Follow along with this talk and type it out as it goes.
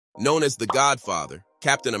Known as the Godfather,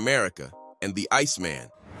 Captain America, and the Iceman,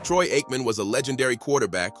 Troy Aikman was a legendary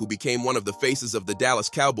quarterback who became one of the faces of the Dallas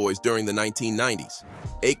Cowboys during the 1990s.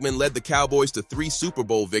 Aikman led the Cowboys to 3 Super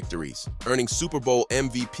Bowl victories, earning Super Bowl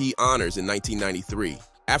MVP honors in 1993,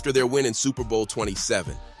 after their win in Super Bowl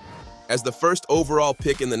 27. As the first overall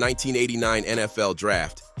pick in the 1989 NFL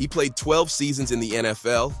Draft, he played 12 seasons in the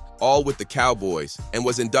NFL, all with the Cowboys, and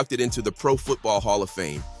was inducted into the Pro Football Hall of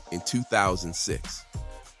Fame in 2006.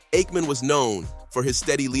 Aikman was known for his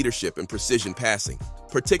steady leadership and precision passing,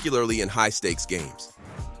 particularly in high-stakes games.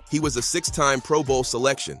 He was a 6-time Pro Bowl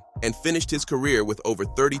selection and finished his career with over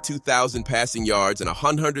 32,000 passing yards and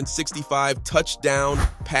 165 touchdown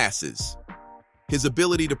passes. His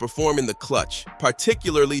ability to perform in the clutch,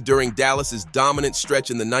 particularly during Dallas's dominant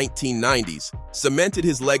stretch in the 1990s, cemented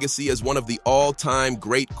his legacy as one of the all-time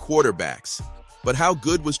great quarterbacks. But how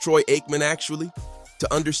good was Troy Aikman actually?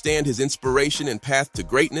 To understand his inspiration and path to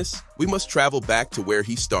greatness, we must travel back to where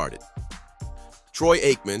he started. Troy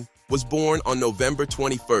Aikman was born on November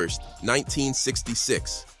 21,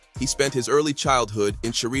 1966. He spent his early childhood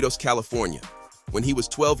in Cerritos, California. When he was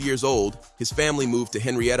 12 years old, his family moved to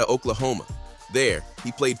Henrietta, Oklahoma. There,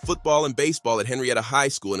 he played football and baseball at Henrietta High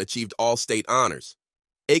School and achieved all-state honors.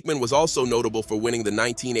 Aikman was also notable for winning the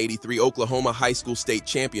 1983 Oklahoma High School State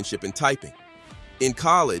Championship in typing. In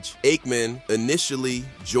college, Aikman initially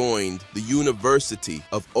joined the University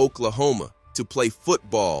of Oklahoma to play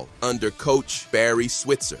football under Coach Barry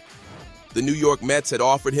Switzer. The New York Mets had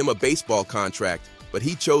offered him a baseball contract, but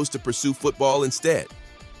he chose to pursue football instead.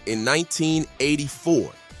 In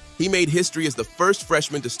 1984, he made history as the first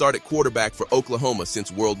freshman to start at quarterback for Oklahoma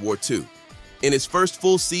since World War II. In his first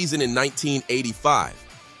full season in 1985,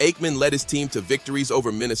 Aikman led his team to victories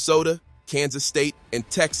over Minnesota, Kansas State, and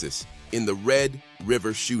Texas in the Red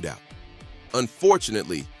River Shootout.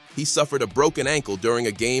 Unfortunately, he suffered a broken ankle during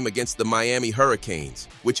a game against the Miami Hurricanes,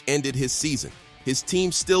 which ended his season. His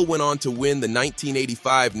team still went on to win the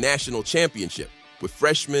 1985 National Championship with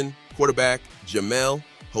freshman quarterback Jamel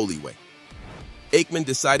Holloway. Aikman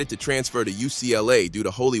decided to transfer to UCLA due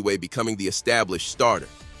to Holloway becoming the established starter.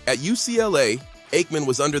 At UCLA, Aikman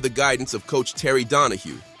was under the guidance of Coach Terry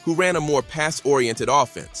Donahue, who ran a more pass-oriented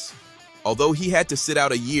offense. Although he had to sit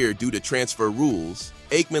out a year due to transfer rules,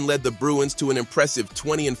 Aikman led the Bruins to an impressive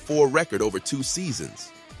 20-4 record over 2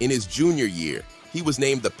 seasons. In his junior year, he was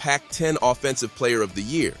named the Pac-10 Offensive Player of the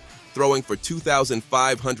Year, throwing for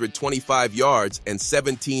 2,525 yards and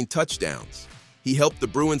 17 touchdowns. He helped the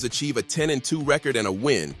Bruins achieve a 10-2 record and a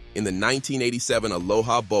win in the 1987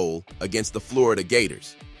 Aloha Bowl against the Florida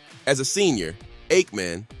Gators. As a senior,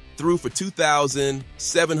 Aikman threw for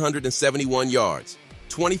 2,771 yards,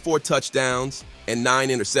 24 touchdowns, and 9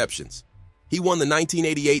 interceptions. He won the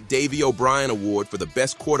 1988 Davey O'Brien Award for the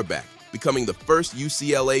best quarterback, becoming the first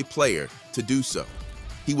UCLA player to do so.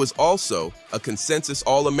 He was also a consensus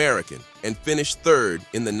All-American and finished 3rd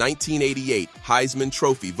in the 1988 Heisman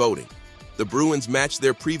Trophy voting. The Bruins matched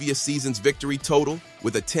their previous season's victory total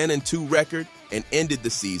with a 10-2 record and ended the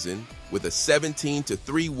season with a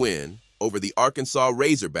 17-3 win over the Arkansas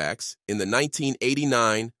Razorbacks in the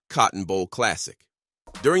 1989 Cotton Bowl Classic.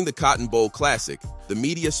 During the Cotton Bowl Classic, the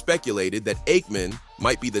media speculated that Aikman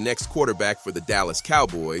might be the next quarterback for the Dallas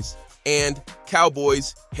Cowboys, and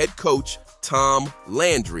Cowboys head coach Tom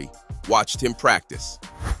Landry watched him practice.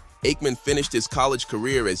 Aikman finished his college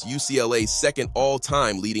career as UCLA's second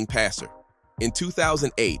all-time leading passer. In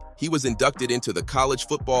 2008, he was inducted into the College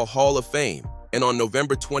Football Hall of Fame, and on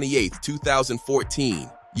November 28, 2014,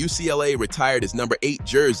 UCLA retired his number 8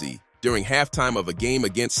 jersey during halftime of a game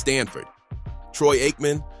against Stanford. Troy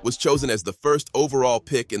Aikman was chosen as the first overall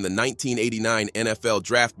pick in the 1989 NFL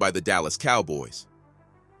Draft by the Dallas Cowboys.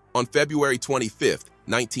 On February 25,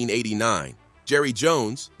 1989, Jerry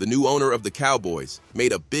Jones, the new owner of the Cowboys,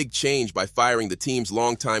 made a big change by firing the team's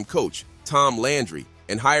longtime coach, Tom Landry,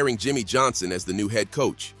 and hiring Jimmy Johnson as the new head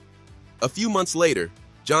coach. A few months later,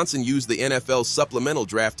 Johnson used the NFL's supplemental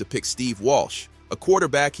draft to pick Steve Walsh, a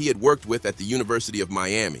quarterback he had worked with at the University of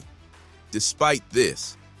Miami. Despite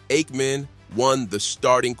this, Aikman won the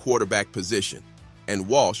starting quarterback position, and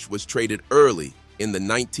Walsh was traded early in the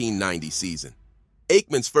 1990 season.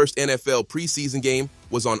 Aikman's first NFL preseason game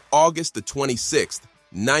was on August the 26th,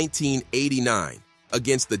 1989,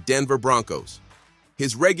 against the Denver Broncos.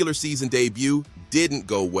 His regular season debut didn't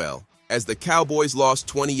go well, as the Cowboys lost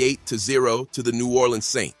 28-0 to the New Orleans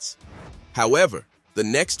Saints. However, the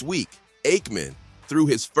next week, Aikman threw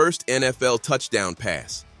his first NFL touchdown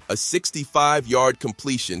pass, a 65-yard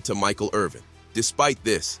completion to Michael Irvin. Despite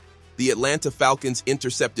this, the Atlanta Falcons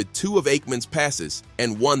intercepted 2 of Aikman's passes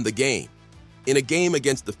and won the game. In a game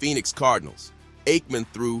against the Phoenix Cardinals, Aikman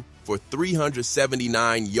threw for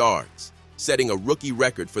 379 yards, setting a rookie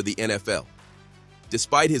record for the NFL.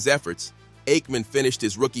 Despite his efforts, Aikman finished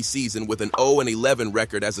his rookie season with an 0-11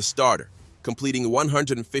 record as a starter, completing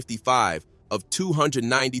 155 of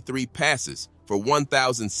 293 passes for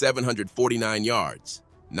 1,749 yards,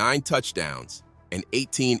 9 touchdowns, and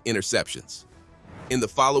 18 interceptions. In the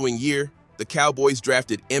following year, the Cowboys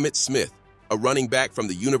drafted Emmitt Smith, a running back from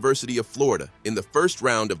the University of Florida, in the first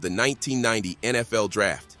round of the 1990 NFL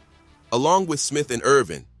Draft. Along with Smith and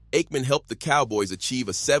Irvin, Aikman helped the Cowboys achieve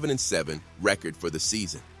a 7-7 record for the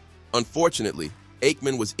season. Unfortunately,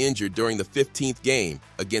 Aikman was injured during the 15th game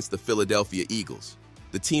against the Philadelphia Eagles.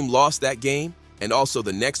 The team lost that game and also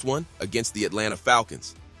the next one against the Atlanta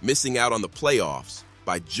Falcons, missing out on the playoffs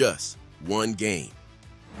by just 1 game.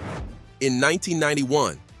 In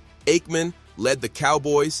 1991, Aikman led the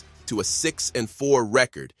Cowboys to a 6-4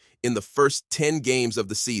 record in the first 10 games of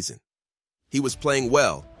the season. He was playing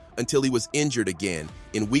well until he was injured again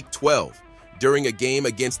in Week 12 during a game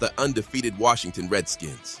against the undefeated Washington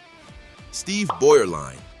Redskins. Steve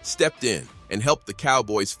Boyerline stepped in and helped the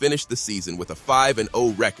Cowboys finish the season with a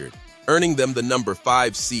 5-0 record, earning them the number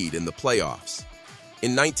 5 seed in the playoffs.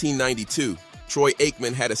 In 1992, Troy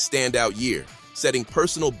Aikman had a standout year, setting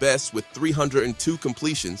personal bests with 302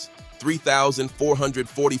 completions,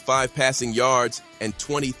 3,445 passing yards, and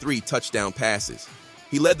 23 touchdown passes.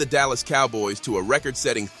 He led the Dallas Cowboys to a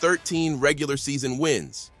record-setting 13 regular season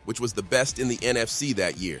wins, which was the best in the NFC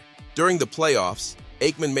that year. During the playoffs,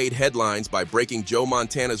 Aikman made headlines by breaking Joe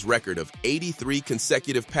Montana's record of 83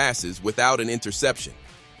 consecutive passes without an interception,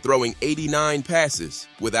 throwing 89 passes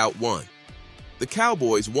without one. The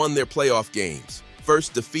Cowboys won their playoff games,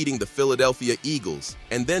 first defeating the Philadelphia Eagles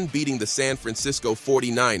and then beating the San Francisco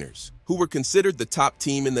 49ers, who were considered the top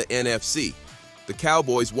team in the NFC. The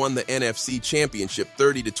Cowboys won the NFC Championship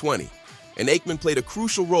 30-20, and Aikman played a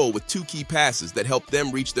crucial role with 2 key passes that helped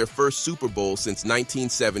them reach their first Super Bowl since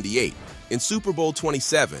 1978. In Super Bowl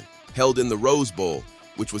 27, held in the Rose Bowl,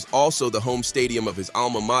 which was also the home stadium of his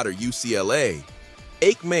alma mater, UCLA,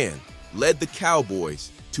 Aikman led the Cowboys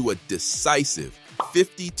to a decisive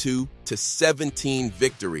 52-17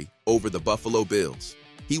 victory over the Buffalo Bills.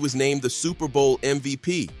 He was named the Super Bowl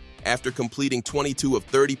MVP after completing 22 of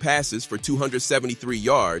 30 passes for 273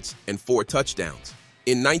 yards and 4 touchdowns.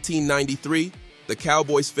 In 1993, the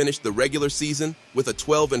Cowboys finished the regular season with a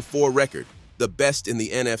 12-4 record, the best in the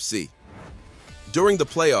NFC. During the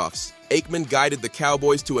playoffs, Aikman guided the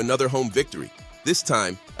Cowboys to another home victory, this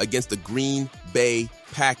time against the Green Bay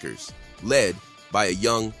Packers, led by a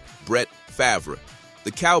young Brett Favre.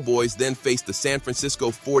 The Cowboys then faced the San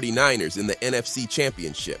Francisco 49ers in the NFC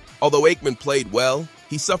Championship. Although Aikman played well,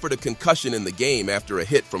 he suffered a concussion in the game after a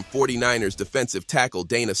hit from 49ers defensive tackle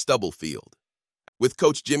Dana Stubblefield. With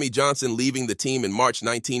coach Jimmy Johnson leaving the team in March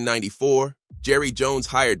 1994, Jerry Jones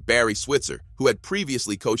hired Barry Switzer, who had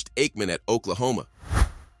previously coached Aikman at Oklahoma.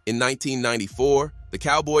 In 1994, the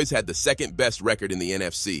Cowboys had the second-best record in the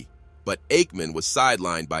NFC, but Aikman was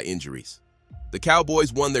sidelined by injuries. The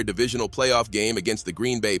Cowboys won their divisional playoff game against the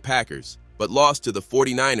Green Bay Packers, but lost to the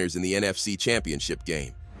 49ers in the NFC Championship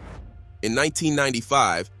game. In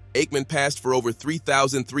 1995, Aikman passed for over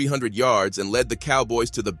 3,300 yards and led the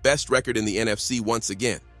Cowboys to the best record in the NFC once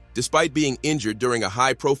again. Despite being injured during a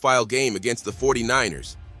high-profile game against the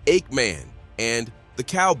 49ers, Aikman and the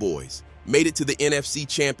Cowboys made it to the NFC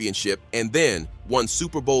Championship and then won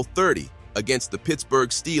Super Bowl 30 against the Pittsburgh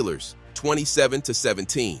Steelers,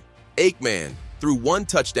 27-17. Aikman threw 1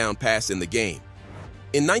 touchdown pass in the game.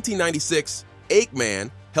 In 1996,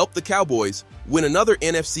 Aikman helped the Cowboys win another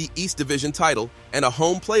NFC East Division title and a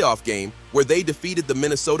home playoff game where they defeated the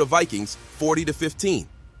Minnesota Vikings 40-15.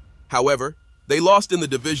 However, they lost in the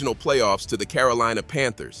divisional playoffs to the Carolina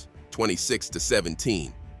Panthers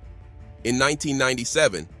 26-17. In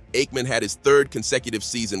 1997, Aikman had his 3rd consecutive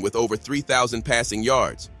season with over 3,000 passing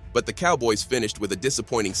yards, but the Cowboys finished with a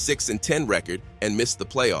disappointing 6-10 record and missed the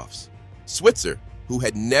playoffs. Switzer, who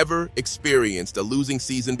had never experienced a losing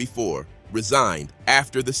season before, resigned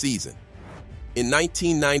after the season. In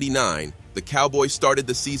 1999, the Cowboys started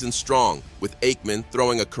the season strong, with Aikman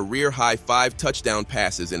throwing a career-high 5 touchdown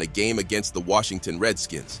passes in a game against the Washington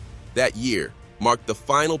Redskins. That year marked the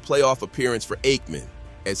final playoff appearance for Aikman,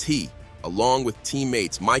 as he, along with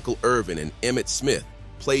teammates Michael Irvin and Emmitt Smith,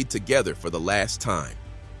 played together for the last time.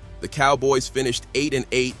 The Cowboys finished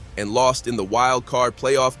 8-8 and lost in the wild card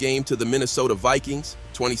playoff game to the Minnesota Vikings,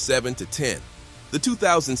 27-10. The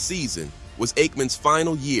 2000 season was Aikman's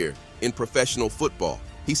final year in professional football.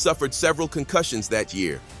 He suffered several concussions that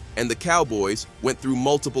year, and the Cowboys went through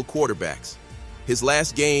multiple quarterbacks. His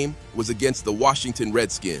last game was against the Washington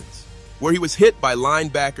Redskins. where he was hit by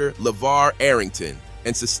linebacker LeVar Arrington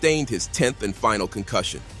and sustained his 10th and final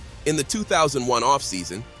concussion. In the 2001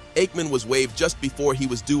 offseason, Aikman was waived just before he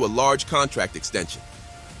was due a large contract extension.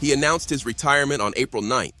 He announced his retirement on April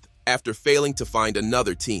 9th after failing to find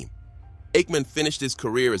another team. Aikman finished his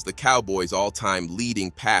career as the Cowboys' all-time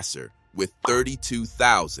leading passer with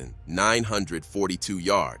 32,942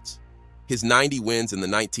 yards. His 90 wins in the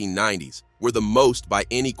 1990s were the most by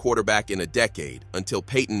any quarterback in a decade until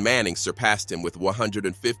Peyton Manning surpassed him with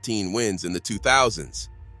 115 wins in the 2000s.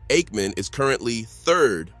 Aikman is currently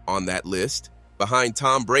third on that list, behind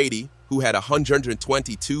Tom Brady, who had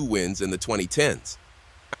 122 wins in the 2010s.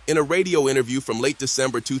 In a radio interview from late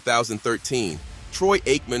December 2013, Troy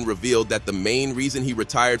Aikman revealed that the main reason he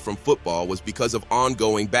retired from football was because of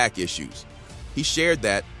ongoing back issues. He shared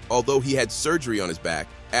that, although he had surgery on his back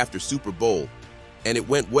after Super Bowl, and it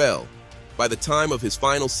went well, by the time of his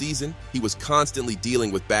final season, he was constantly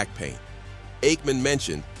dealing with back pain. Aikman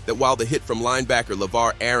mentioned that while the hit from linebacker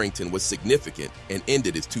LeVar Arrington was significant and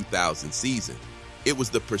ended his 2000 season, it was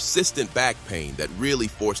the persistent back pain that really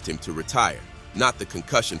forced him to retire, not the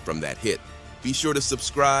concussion from that hit. Be sure to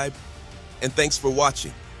subscribe, and thanks for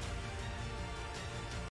watching.